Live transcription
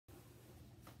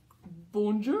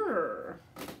Bonjour.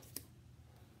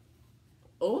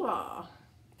 Hola.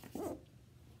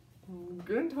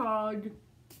 Guten Tag.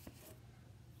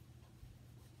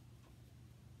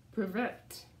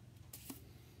 Privet.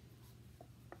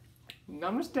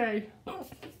 Namaste.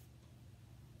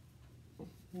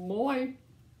 Moi.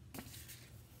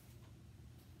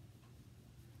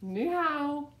 Ni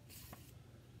hao.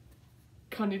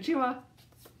 Konnichiwa.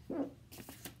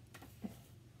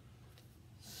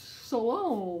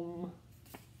 Shalom.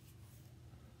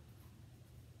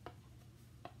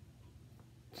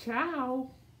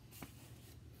 Ciao.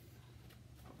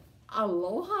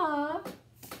 Aloha.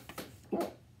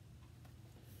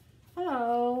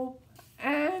 Hello.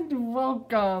 And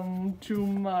welcome to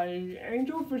my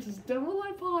Angel vs. Devil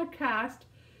Eye podcast,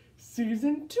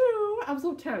 Season 2,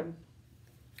 Episode 10.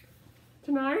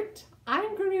 Tonight,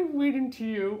 I'm going to be reading to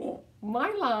you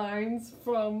my lines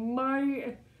from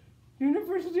my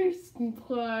university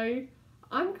play,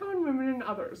 Uncommon Women and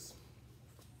Others.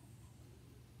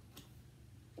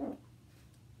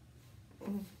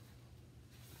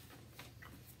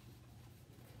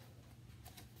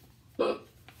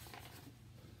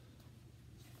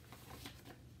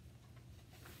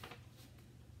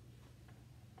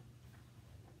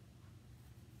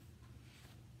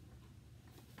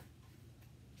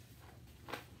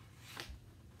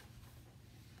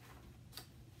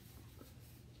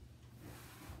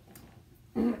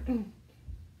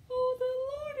 Oh, the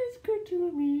Lord is good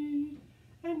to me,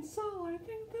 and so I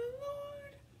thank the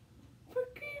Lord for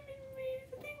giving me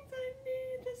the things I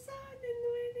need, the sun and the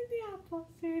wind and the apple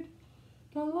seed.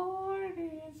 The Lord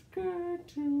is good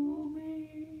to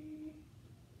me.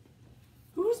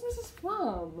 Who's Mrs.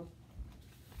 Plum?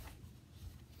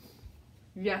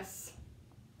 Yes.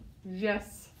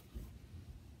 Yes.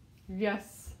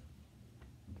 Yes.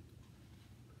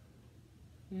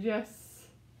 Yes.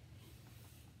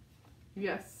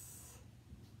 Yes.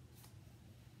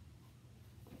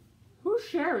 Who's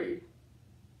Sherry?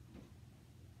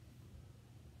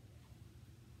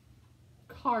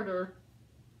 Carter.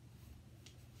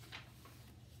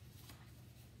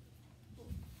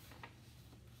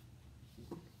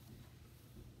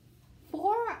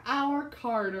 For our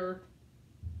Carter,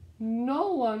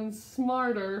 no one's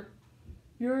smarter.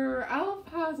 Your elf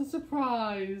has a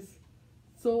surprise,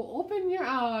 so open your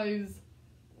eyes.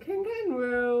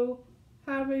 Kangaroo,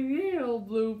 have a Yale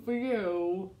blue for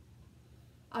you.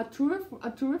 A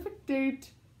terrific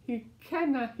date. He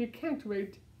can't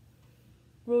wait.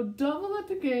 We'll double at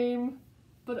the game,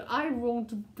 but I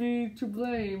won't be to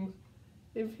blame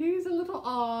if he's a little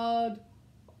odd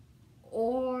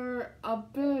or a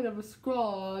bit of a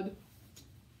scrod.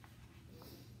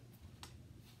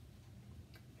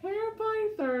 Hair by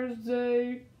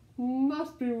Thursday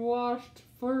must be washed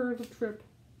for the trip.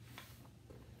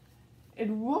 It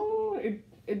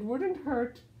wouldn't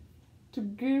hurt to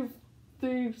give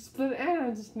the split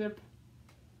ends a snip.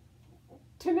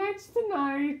 Tonight's the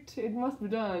night, it must be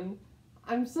done.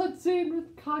 I'm sudsing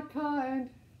with Kaka and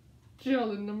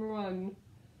Jill in number 1.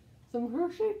 Some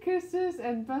Hershey kisses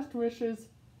and best wishes.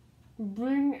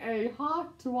 Bring a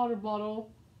hot water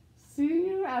bottle. See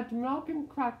you at Milk and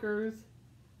Crackers.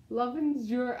 Lovin's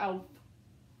your elf.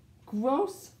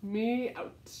 Gross me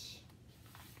out.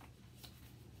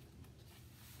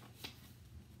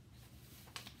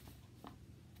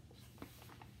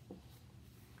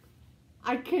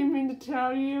 I came in to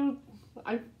tell you,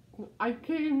 I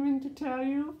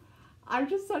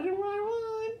decided what I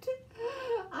want.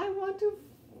 I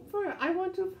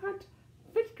want to put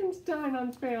Wittgenstein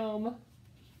on film.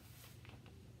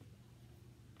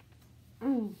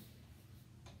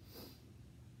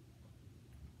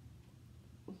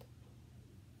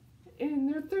 In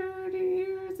their 30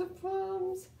 years of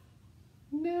plums,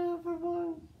 never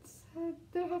once had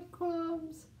they had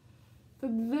crumbs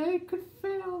that they could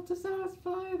fail to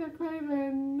satisfy their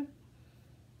craving,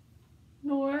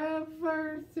 nor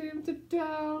ever seem to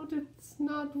doubt it's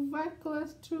not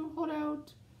reckless to hold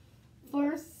out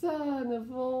for a son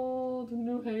of old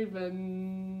New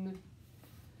Haven.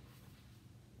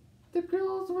 The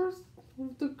girls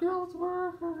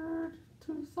were heard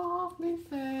to softly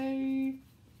say,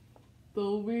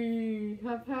 though we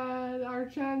have had our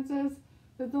chances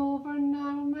with over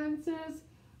romances,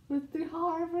 with the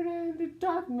Harvard and the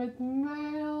Dartmouth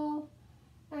mail,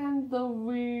 and though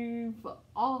we've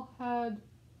all had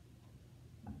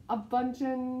a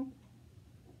bunchen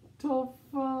told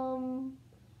from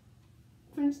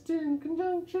Princeton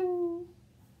Conjunction,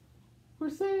 we're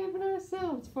saving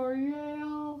ourselves for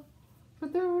Yale for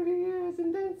 30 years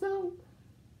and then some.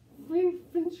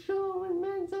 We've been showing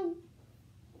men some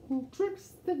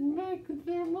tricks that make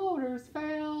their motors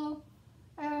fail,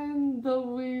 and the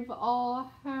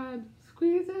all had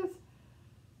squeezes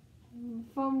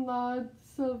from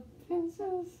lots of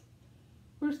pinches.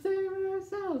 We're saving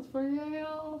ourselves for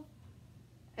Yale.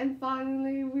 And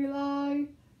finally we lie.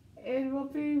 It will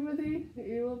be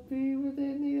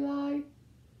within Eli.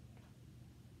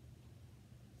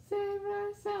 Saving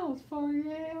ourselves for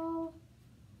Yale.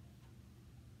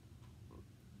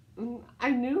 I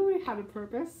knew we had a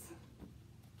purpose.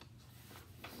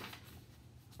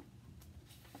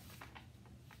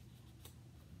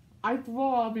 I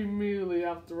throw up immediately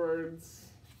afterwards.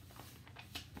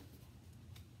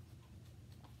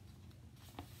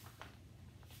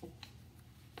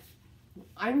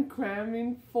 I'm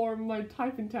cramming for my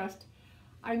typing test.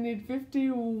 I need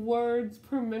 50 words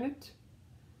per minute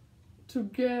to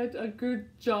get a good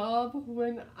job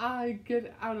when I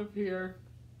get out of here.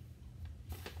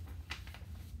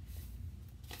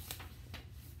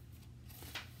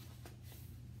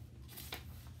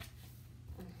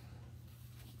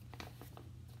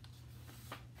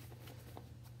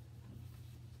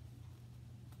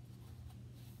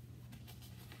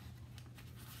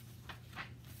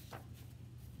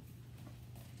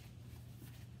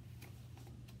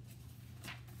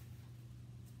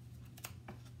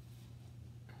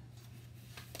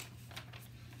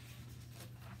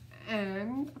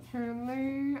 And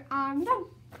apparently I'm done.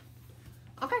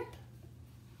 Okay.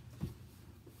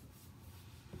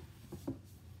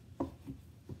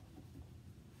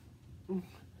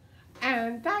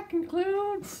 And that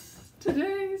concludes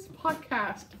today's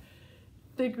podcast.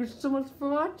 Thank you so much for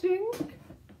watching.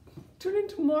 Tune in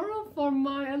tomorrow for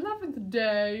my 11th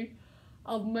day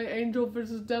of my Angel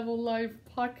vs. Devil Life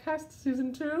podcast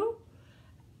season 2.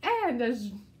 And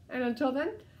until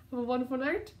then, have a wonderful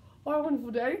night or a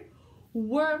wonderful day,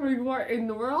 wherever you are in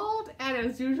the world. And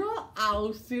as usual,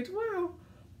 I'll see you tomorrow.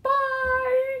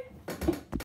 Bye!